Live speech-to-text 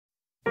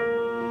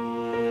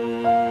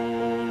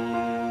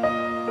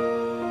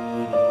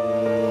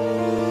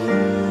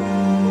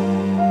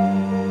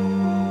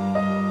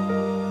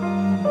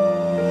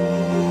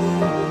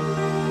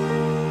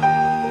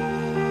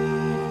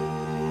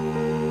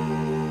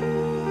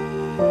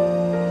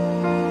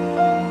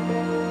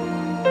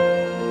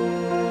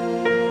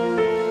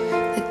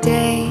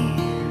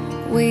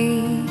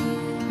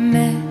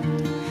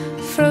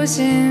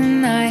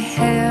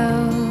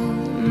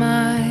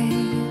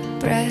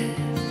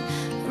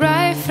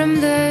right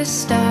from the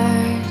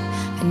start,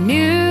 I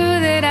knew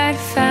that I'd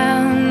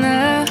found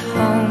the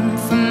home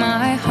for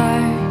my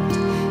heart.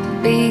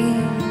 It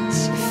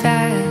beats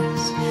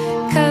fast,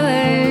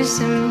 colors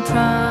and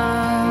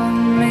promises.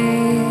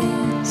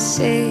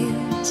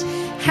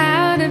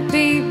 How to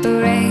be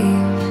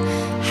brave,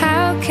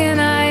 how can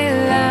I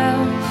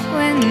love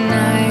when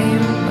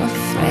I'm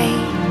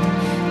afraid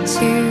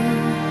to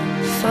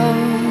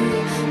fall?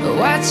 But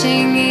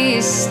watching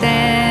you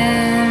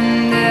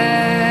stand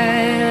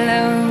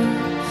alone,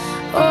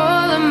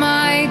 all of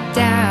my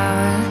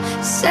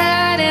doubt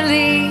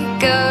suddenly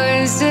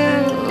goes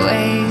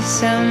away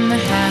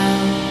somehow.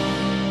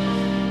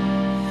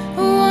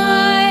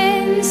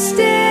 One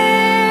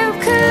step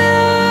closer.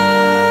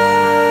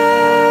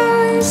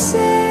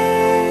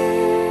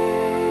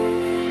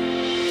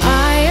 I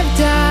have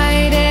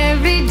died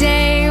every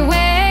day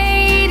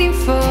waiting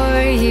for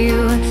you.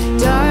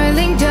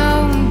 Darling,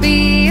 don't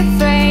be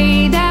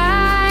afraid. I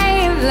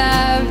have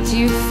loved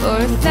you for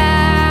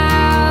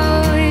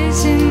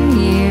 1,000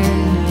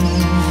 years.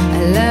 I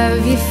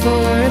love you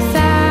for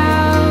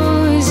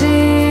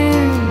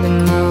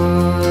 1,000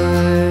 more.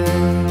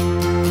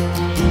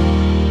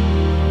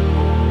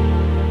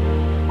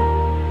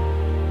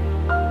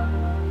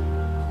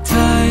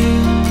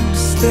 Time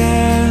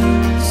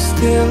stands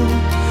still,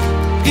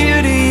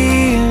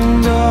 beauty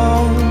and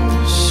all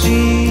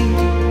she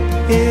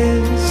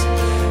is.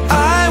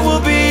 I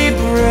will be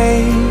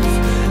brave,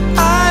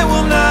 I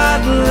will not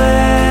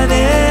let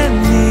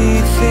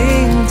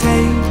anything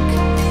take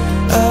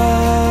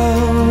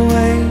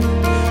away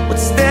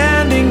what's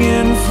standing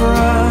in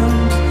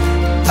front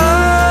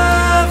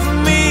of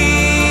me.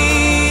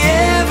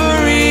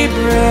 Every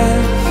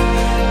breath,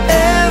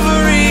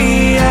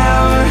 every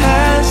hour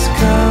has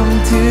come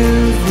to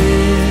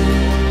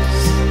this.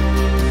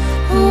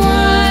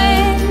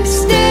 One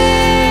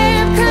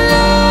step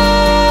closer.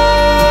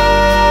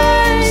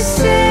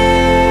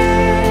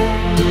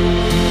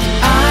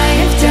 I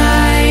have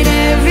died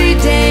every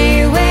day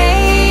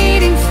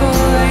waiting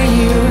for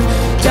you.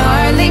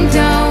 Darling,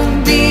 don't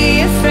be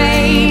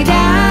afraid. I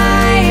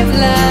have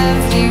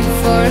loved you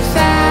for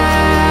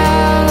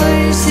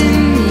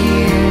 1,000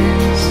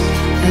 years.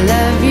 I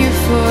love you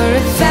for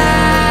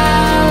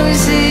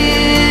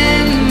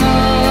 1,000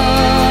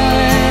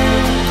 more.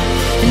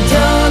 And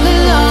all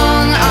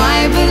along I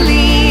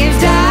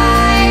believed I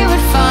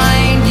would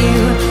find you.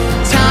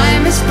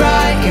 Time has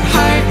brought your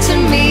heart to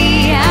me.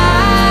 I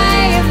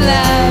have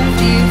loved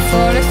you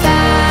for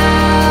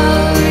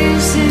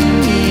 1,000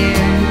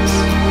 years.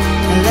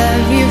 I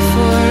love you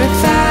for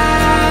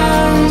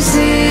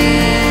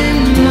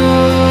 1,000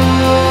 more.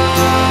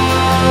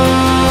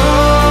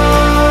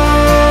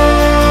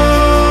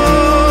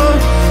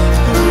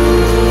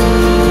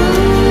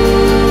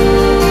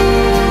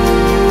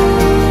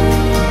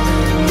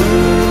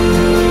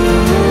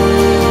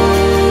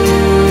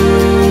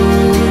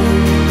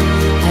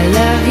 I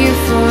love you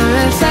for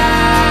 1,000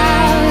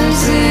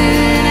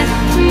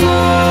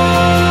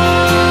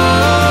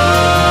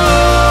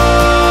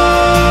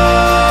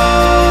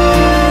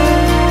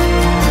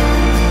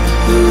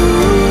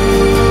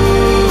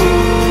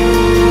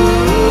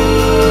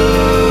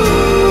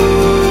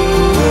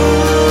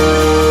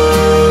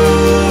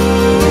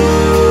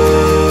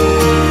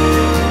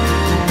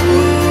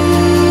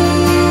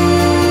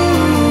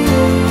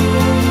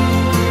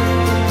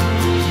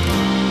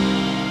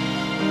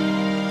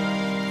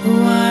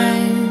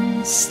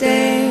 One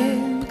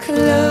step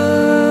closer.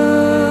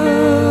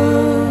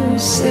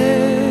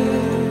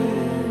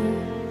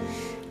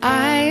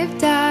 I have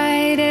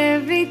died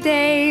every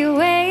day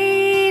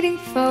waiting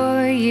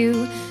for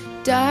you.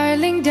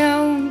 Darling,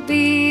 don't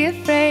be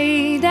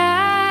afraid.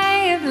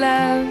 I have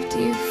loved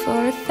you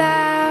for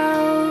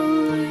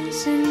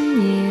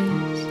 1,000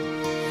 years.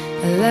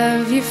 I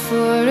love you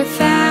for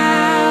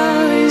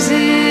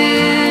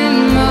 1,000